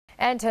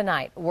And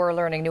tonight, we're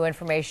learning new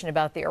information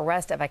about the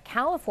arrest of a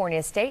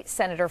California state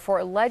senator for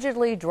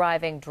allegedly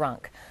driving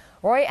drunk.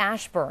 Roy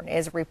Ashburn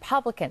is a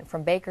Republican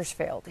from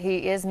Bakersfield.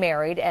 He is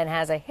married and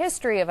has a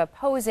history of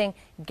opposing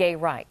gay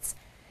rights.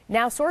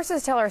 Now,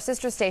 sources tell our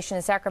sister station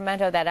in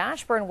Sacramento that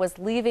Ashburn was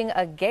leaving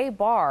a gay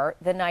bar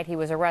the night he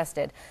was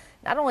arrested.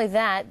 Not only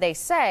that, they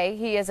say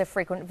he is a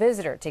frequent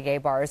visitor to gay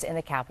bars in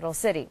the capital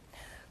city.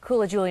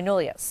 Julie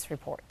Nullius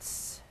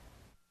reports.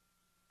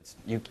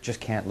 You just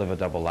can't live a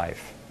double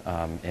life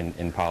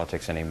in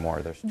politics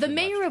anymore. The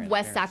mayor of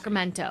West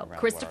Sacramento,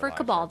 Christopher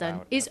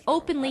Cabaldon, is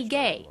openly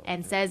gay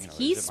and says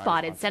he's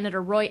spotted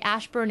Senator Roy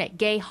Ashburn at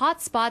gay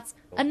hotspots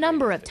a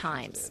number of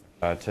times.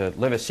 To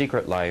live a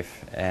secret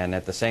life and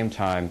at the same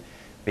time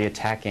be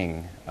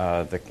attacking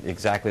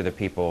exactly the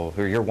people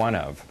who you're one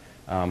of,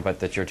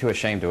 but that you're too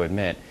ashamed to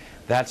admit,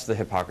 that's the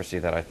hypocrisy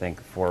that I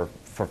think for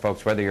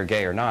folks, whether you're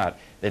gay or not,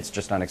 it's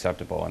just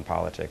unacceptable in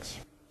politics.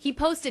 He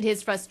posted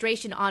his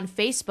frustration on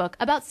Facebook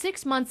about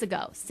 6 months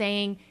ago,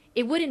 saying,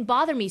 "It wouldn't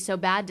bother me so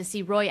bad to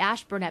see Roy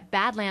Ashburn at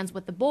Badlands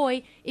with the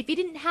boy if he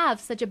didn't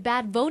have such a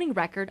bad voting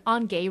record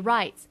on gay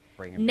rights."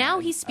 Now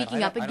he's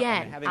speaking up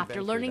again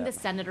after learning the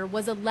senator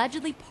was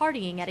allegedly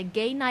partying at a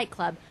gay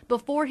nightclub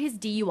before his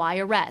DUI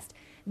arrest.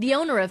 The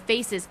owner of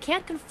Faces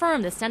can't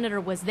confirm the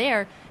senator was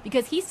there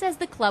because he says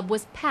the club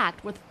was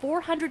packed with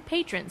 400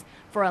 patrons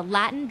for a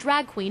Latin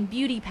drag queen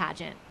beauty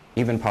pageant.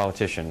 Even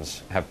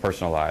politicians have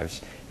personal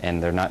lives,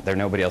 and they're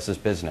nobody else's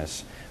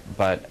business.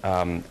 But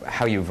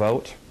how you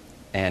vote,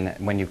 and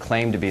when you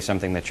claim to be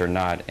something that you're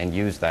not and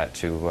use that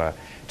to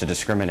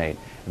discriminate,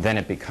 then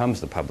it becomes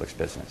the public's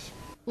business.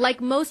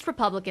 Like most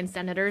Republican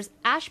senators,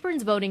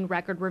 Ashburn's voting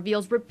record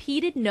reveals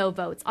repeated no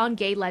votes on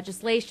gay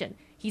legislation.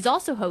 He's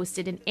also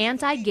hosted an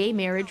anti-gay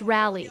marriage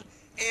rally.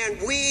 And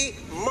we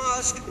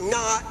must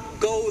not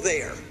go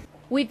there.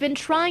 We've been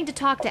trying to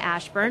talk to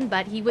Ashburn,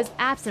 but he was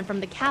absent from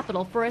the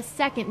Capitol for a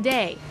second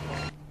day.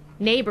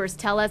 Neighbors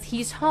tell us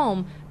he's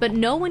home, but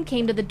no one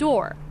came to the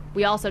door.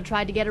 We also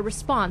tried to get a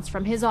response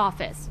from his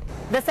office.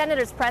 The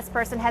senator's press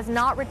person has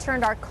not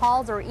returned our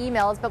calls or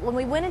emails, but when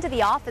we went into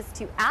the office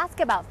to ask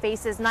about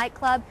Faces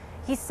nightclub,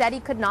 he said he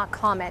could not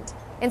comment.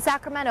 In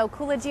Sacramento,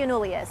 Julie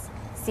Nullius,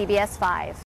 CBS 5.